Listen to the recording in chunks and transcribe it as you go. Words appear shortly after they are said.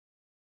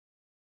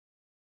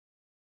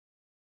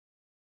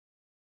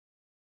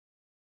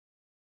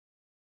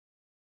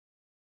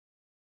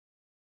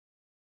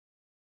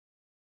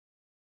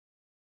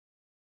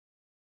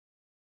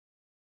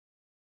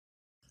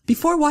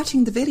Before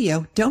watching the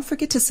video, don't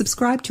forget to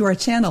subscribe to our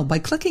channel by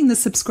clicking the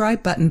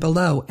subscribe button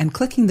below and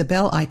clicking the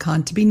bell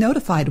icon to be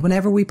notified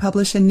whenever we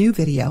publish a new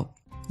video.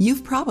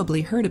 You've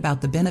probably heard about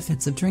the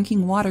benefits of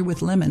drinking water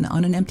with lemon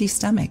on an empty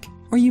stomach,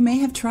 or you may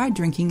have tried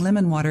drinking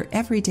lemon water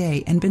every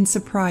day and been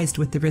surprised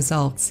with the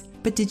results.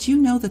 But did you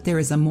know that there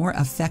is a more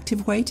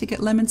effective way to get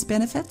lemon's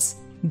benefits?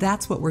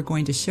 That's what we're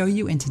going to show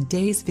you in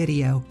today's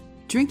video.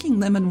 Drinking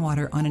lemon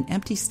water on an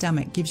empty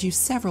stomach gives you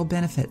several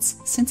benefits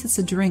since it's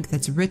a drink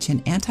that's rich in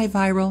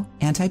antiviral,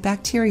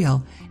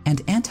 antibacterial,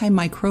 and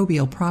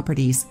antimicrobial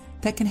properties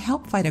that can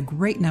help fight a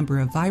great number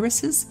of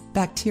viruses,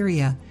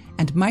 bacteria,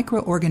 and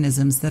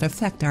microorganisms that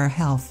affect our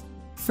health.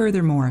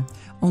 Furthermore,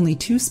 only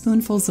 2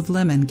 spoonfuls of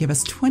lemon give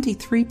us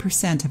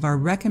 23% of our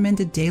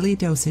recommended daily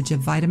dosage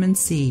of vitamin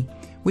C,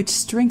 which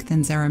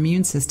strengthens our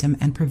immune system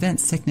and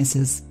prevents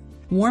sicknesses.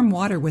 Warm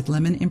water with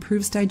lemon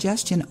improves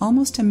digestion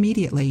almost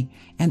immediately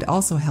and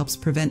also helps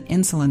prevent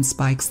insulin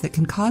spikes that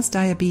can cause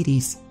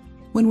diabetes.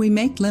 When we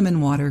make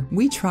lemon water,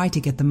 we try to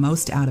get the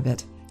most out of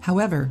it.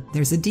 However,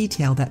 there's a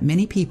detail that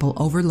many people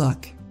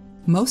overlook.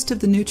 Most of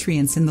the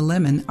nutrients in the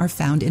lemon are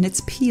found in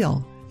its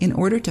peel. In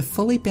order to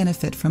fully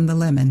benefit from the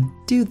lemon,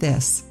 do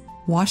this.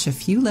 Wash a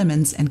few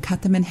lemons and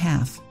cut them in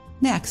half.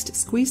 Next,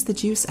 squeeze the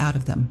juice out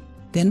of them.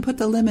 Then put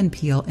the lemon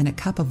peel in a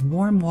cup of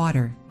warm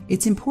water.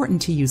 It's important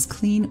to use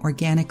clean,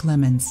 organic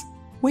lemons.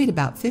 Wait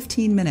about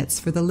 15 minutes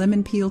for the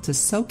lemon peel to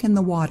soak in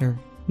the water.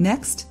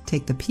 Next,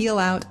 take the peel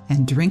out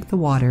and drink the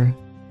water.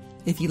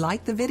 If you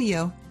liked the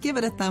video, give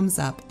it a thumbs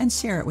up and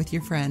share it with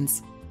your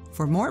friends.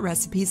 For more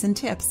recipes and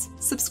tips,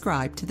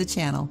 subscribe to the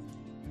channel.